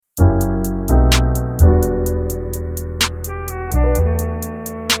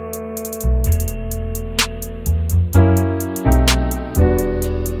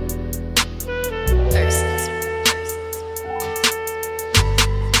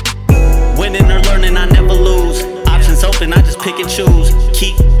Winning or learning, I never lose. Options open, I just pick and choose.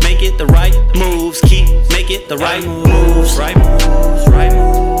 Keep making the right moves. Keep making the right moves. Right moves, right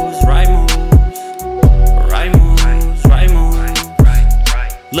moves, right moves. Right moves, right moves.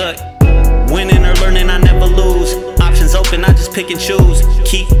 Look, winning or learning, I never lose. Options open, I just pick and choose.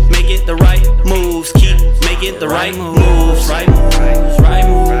 Keep making the right moves. Keep making the right moves. Right moves, right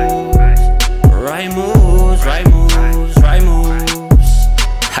moves. Right moves, right moves, right moves.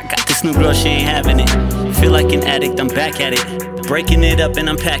 I got this new girl, she ain't having it. Feel like an addict, I'm back at it. Breaking it up and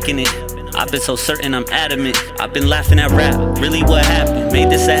unpacking it. I've been so certain, I'm adamant. I've been laughing at rap, really what happened? Made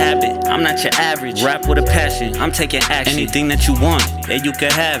this a habit, I'm not your average. Rap with a passion, I'm taking action. Anything that you want, yeah, you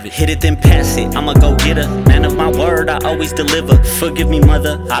can have it. Hit it, then pass it, I'm a go-getter. Man of my word, I always deliver. Forgive me,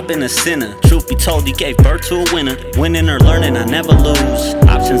 mother, I've been a sinner. Truth be told, you gave birth to a winner. Winning or learning, I never lose.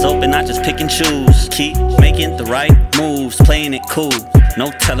 Options open, I just pick and choose. Keep making the right moves, playing it cool. No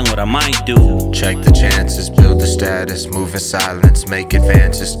telling what I might do. Check the chances, build the status, move in silence, make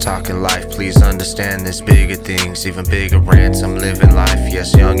advances, talking life. Please understand there's bigger things, even bigger rants. I'm living life,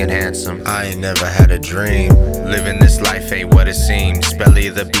 yes, young and handsome. I ain't never had a dream. Living this life ain't what it seems. Belly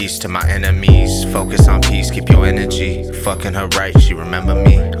of the beast to my enemies. Focus on peace, keep your energy. Fucking her right, she remember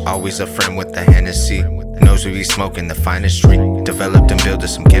me. Always a friend with the Hennessy. Knows we be smoking the finest street. Developed and built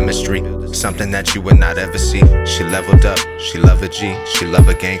some chemistry. Something that you would not ever see. She leveled up, she love a G. She love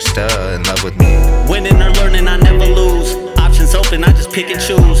a gangster, in love with me. Winning or learning, I never lose. Options open, I just pick and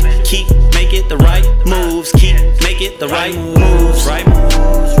choose. Keep making the right moves. Keep making the right moves. Right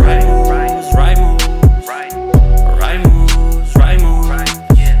moves, right moves, right moves. Right moves, right moves.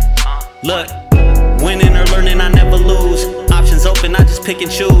 Look, winning or learning, I never lose. Options open, I just pick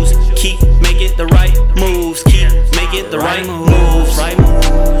and choose. Keep making the right moves. Keep making the right moves. Right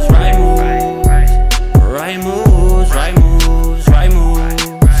moves, right moves.